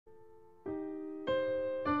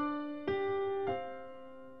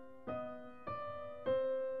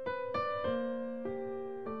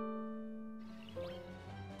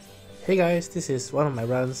Hey guys, this is one of my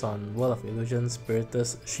runs on World of Illusion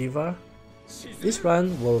Spiritus Shiva. This run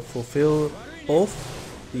will fulfill both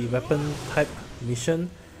the weapon type mission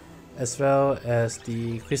as well as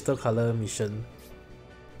the crystal color mission,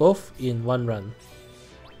 both in one run.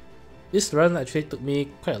 This run actually took me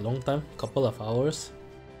quite a long time, couple of hours,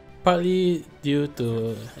 partly due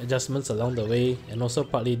to adjustments along the way and also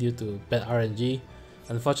partly due to bad RNG.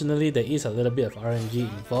 Unfortunately, there is a little bit of RNG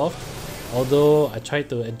involved, although I tried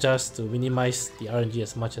to adjust to minimize the RNG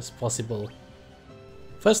as much as possible.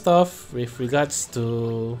 First off, with regards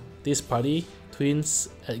to this party, Twins,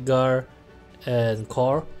 Edgar and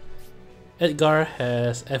Cor. Edgar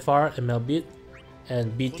has FR ML beat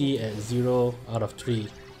and BT at 0 out of 3.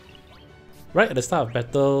 Right at the start of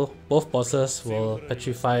battle, both bosses will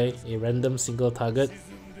petrify a random single target.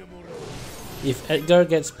 If Edgar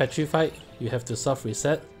gets petrified, you have to soft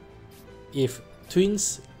reset. If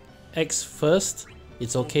Twins acts first,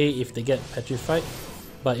 it's okay if they get petrified,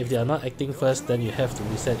 but if they are not acting first, then you have to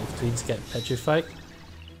reset if Twins get petrified.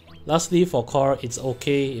 Lastly, for Cor, it's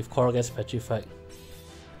okay if Cor gets petrified.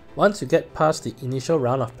 Once you get past the initial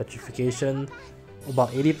round of petrification, about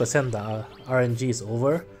 80% of the RNG is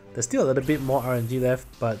over. There's still a little bit more RNG left,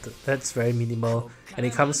 but that's very minimal and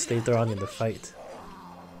it comes later on in the fight.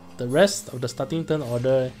 The rest of the starting turn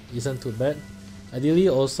order isn't too bad. Ideally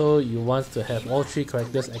also you want to have all 3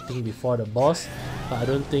 characters acting before the boss, but I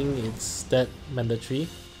don't think it's that mandatory.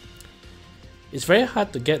 It's very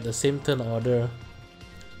hard to get the same turn order,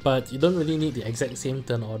 but you don't really need the exact same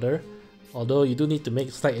turn order, although you do need to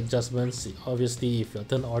make slight adjustments obviously if your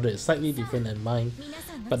turn order is slightly different than mine.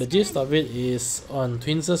 But the gist of it is, on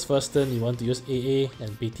Twins' first turn you want to use AA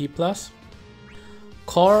and BT+.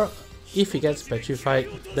 Cor, if he gets petrified,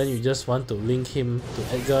 then you just want to link him to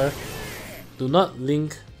Edgar. Do not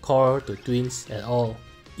link Cor to Twins at all.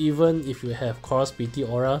 Even if you have Cor's BT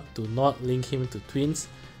aura, do not link him to Twins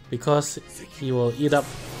because he will eat up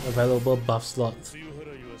available buff slots.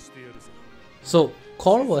 So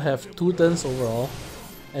Cor will have 2 turns overall,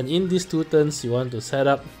 and in these 2 turns you want to set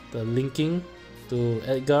up the linking to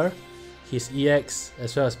Edgar, his EX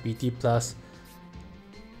as well as BT+.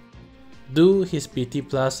 Do his BT+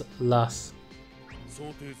 last,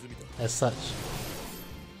 as such.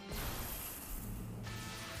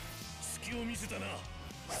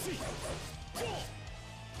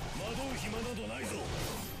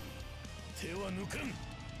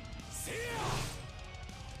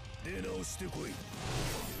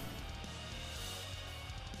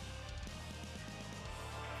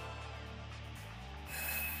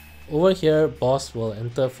 Over here, boss will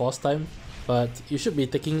enter Force Time, but you should be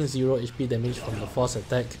taking 0 HP damage from the force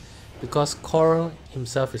attack because Cor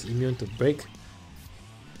himself is immune to break.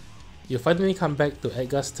 You finally come back to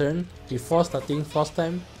Edgar's turn. Before starting Force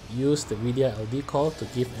Time, use the Rydia LD call to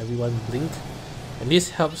give everyone blink, and this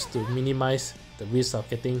helps to minimize the risk of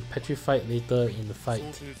getting petrified later in the fight.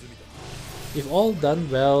 If all done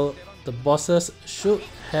well, the bosses should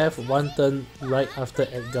have 1 turn right after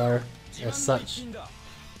Edgar as such.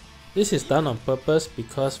 This is done on purpose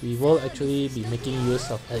because we will actually be making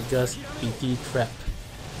use of Edgar's BT trap.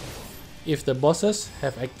 If the bosses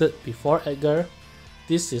have acted before Edgar,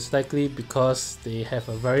 this is likely because they have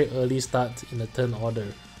a very early start in the turn order,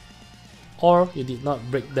 or you did not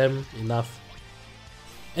break them enough.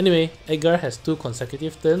 Anyway, Edgar has 2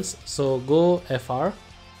 consecutive turns, so go FR,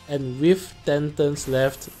 and with 10 turns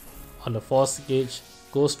left on the force gauge,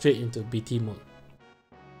 go straight into BT mode.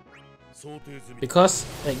 Because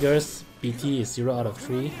Edgar's BT is 0 out of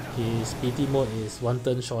 3, his BT mode is 1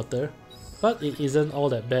 turn shorter, but it isn't all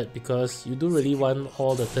that bad because you do really want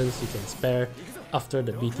all the turns you can spare after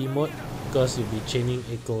the BT mode because you'll be chaining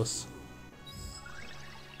echoes.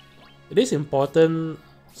 It is important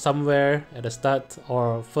somewhere at the start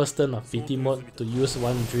or first turn of BT mode to use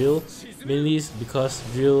 1 drill, mainly because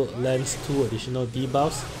drill lands 2 additional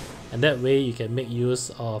debuffs, and that way you can make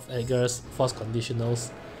use of Edgar's force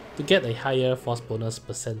conditionals to get a higher force bonus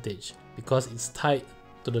percentage because it's tied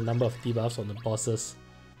to the number of debuffs on the bosses.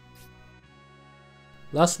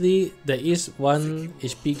 Lastly, there is 1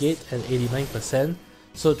 HP gate at 89%,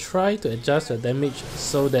 so try to adjust your damage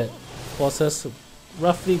so that bosses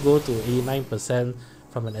roughly go to 89%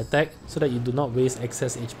 from an attack so that you do not waste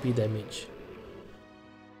excess HP damage.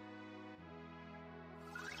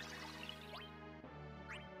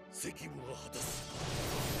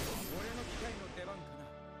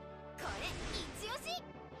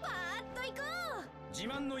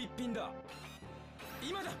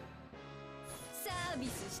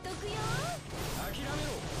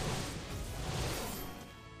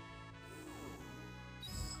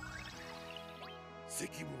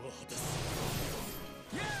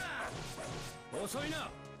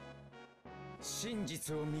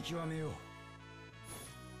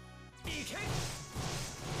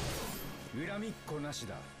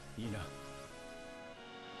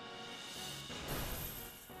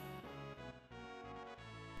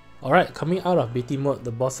 Alright, coming out of BT mode,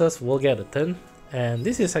 the bosses will get a turn, and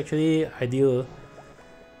this is actually ideal.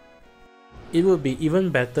 It would be even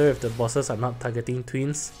better if the bosses are not targeting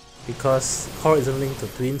twins, because Cor isn't linked to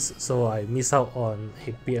twins, so I miss out on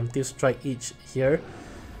a preemptive strike each here.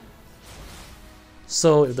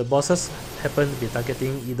 So if the bosses happen to be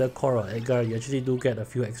targeting either Cor or Edgar, you actually do get a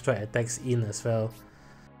few extra attacks in as well.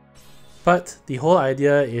 But the whole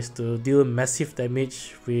idea is to deal massive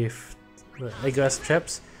damage with Edgar's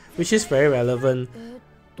traps, which is very relevant.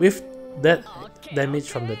 With that damage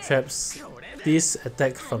from the traps, this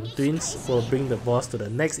attack from twins will bring the boss to the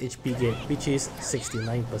next HP gate, which is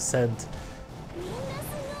 69%.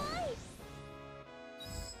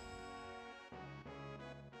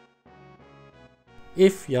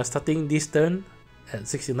 If you are starting this turn at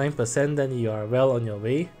 69%, then you are well on your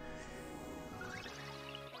way.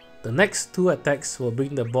 The next two attacks will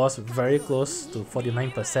bring the boss very close to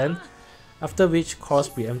 49%, after which Cor's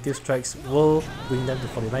preemptive strikes will bring them to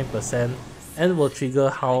 49% and will trigger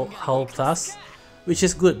Howl Plus, which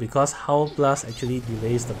is good because Howl Plus actually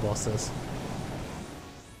delays the bosses.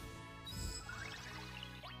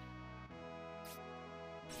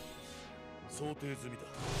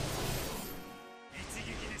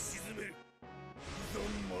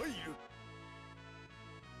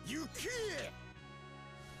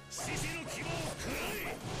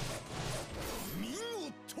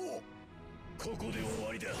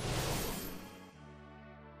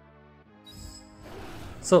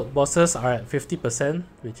 So bosses are at 50%,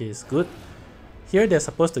 which is good. Here they're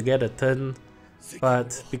supposed to get a turn,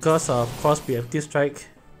 but because of cross preemptive strike,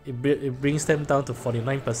 it brings them down to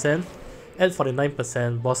 49%. At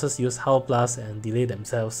 49%, bosses use Howl Plus and delay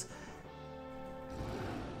themselves.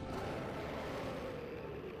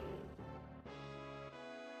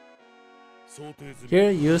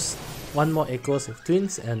 Here use one more Echoes with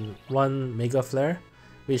Twins and one Mega Flare,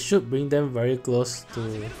 which should bring them very close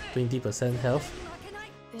to 20% health.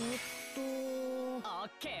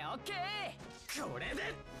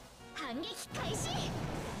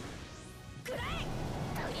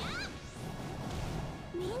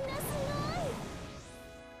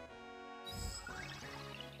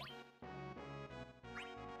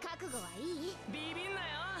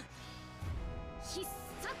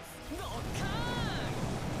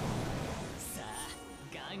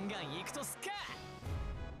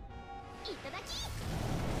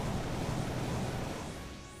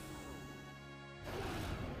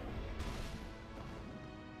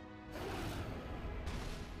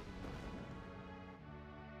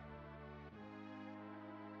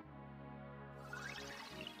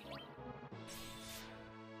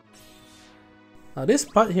 Now this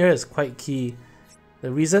part here is quite key.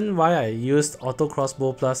 The reason why I used Auto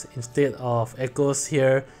Crossbow Plus instead of Echoes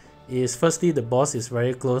here is firstly the boss is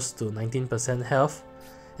very close to 19% health,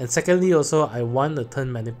 and secondly also I want the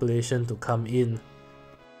turn manipulation to come in.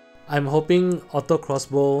 I'm hoping Auto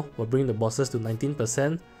Crossbow will bring the bosses to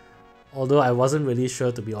 19%, although I wasn't really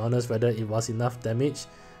sure, to be honest, whether it was enough damage,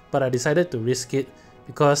 but I decided to risk it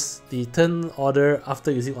because the turn order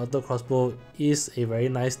after using Auto Crossbow is a very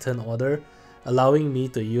nice turn order, allowing me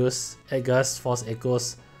to use Edgar's Force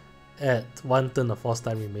Echoes at one turn of Force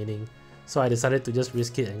Time remaining. So I decided to just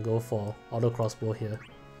risk it and go for Auto Crossbow here.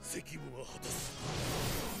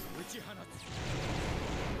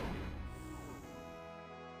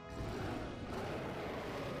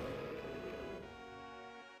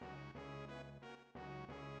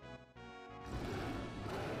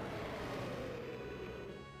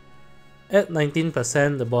 At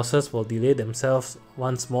 19%, the bosses will delay themselves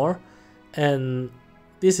once more, and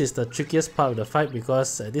this is the trickiest part of the fight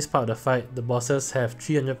because at this part of the fight, the bosses have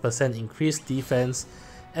 300% increased defense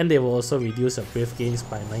and they will also reduce your brave gains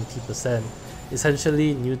by 90%,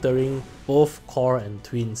 essentially neutering both Cor and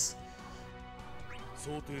Twins.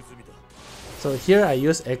 So here I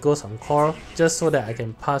use Echoes on Cor just so that I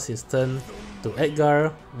can pass his turn to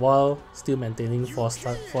Edgar while still maintaining Force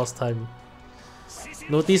Time.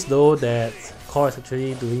 Notice though that Cor is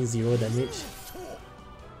actually doing 0 damage.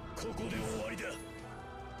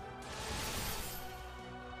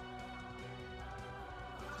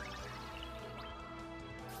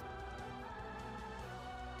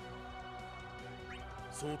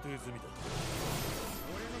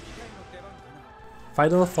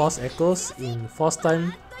 Final Force Echoes in Force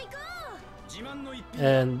Time,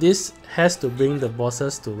 and this has to bring the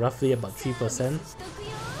bosses to roughly about 3%.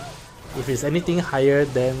 If it's anything higher,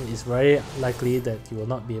 then it's very likely that you will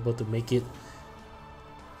not be able to make it.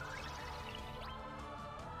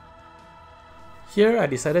 Here I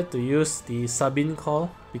decided to use the Sabin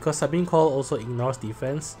call because Sabin call also ignores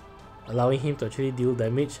defense, allowing him to actually deal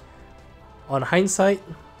damage. On hindsight,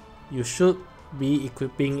 you should be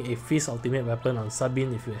equipping a Fist ultimate weapon on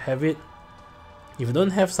Sabin if you have it. If you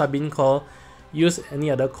don't have Sabin call, use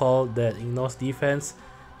any other call that ignores defense.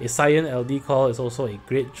 A Cyan LD call is also a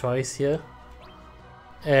great choice here.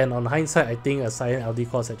 And on hindsight, I think a Cyan LD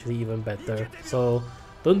call is actually even better. So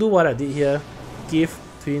don't do what I did here. Give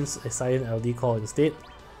Twins a Cyan LD call instead.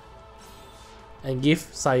 And give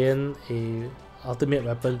Cyan a ultimate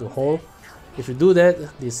weapon to hold. If you do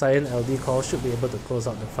that, the Cyan LD call should be able to close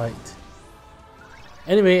out the fight.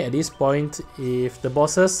 Anyway, at this point, if the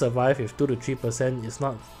bosses survive with 2 to 3%, it's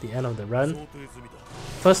not the end of the run.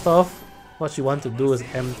 First off, what you want to do is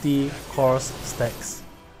empty Cor's stacks.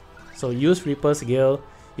 So use Reaper's Gale.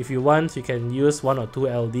 If you want, you can use 1 or 2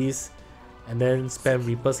 LDs and then spam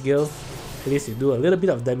Reaper's Gale. At least you do a little bit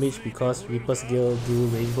of damage because Reaper's Gale do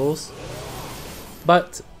rainbows.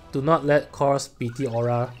 But do not let Cor's PT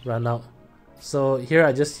aura run out. So here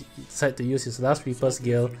I just decide to use his last Reaper's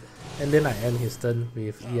Gale and then I end his turn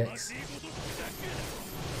with EX.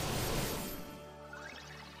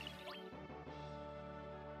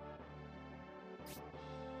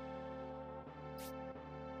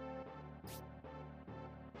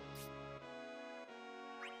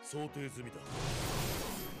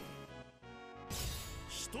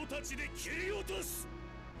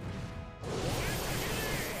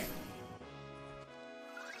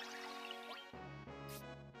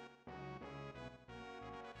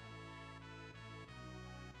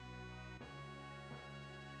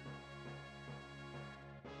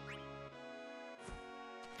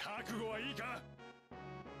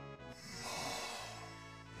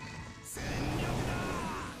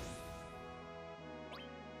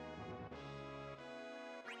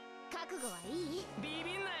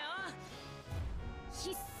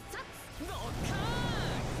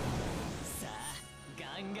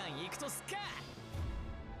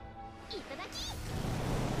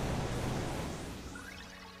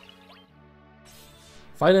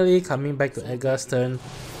 Finally, coming back to Edgar's turn,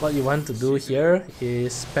 what you want to do here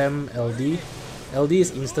is spam LD. LD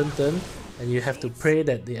is instant turn, and you have to pray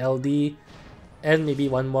that the LD and maybe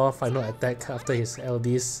one more final attack after his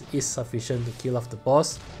LDs is sufficient to kill off the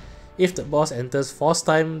boss. If the boss enters Force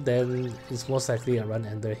Time, then it's most likely a run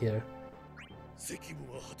ender here.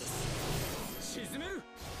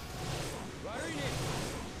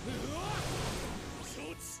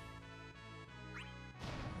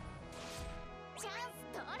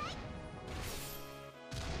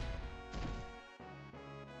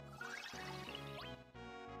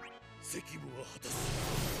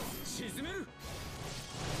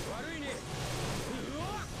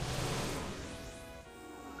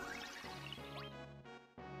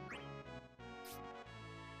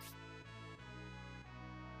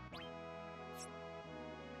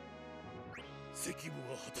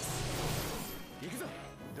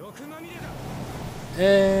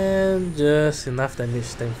 And just enough damage,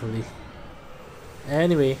 thankfully.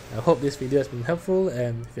 Anyway, I hope this video has been helpful,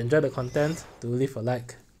 and if you enjoyed the content, do leave a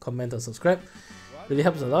like, comment or subscribe. Really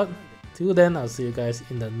helps a lot. Till then, I'll see you guys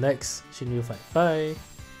in the next Shinryu fight. Bye!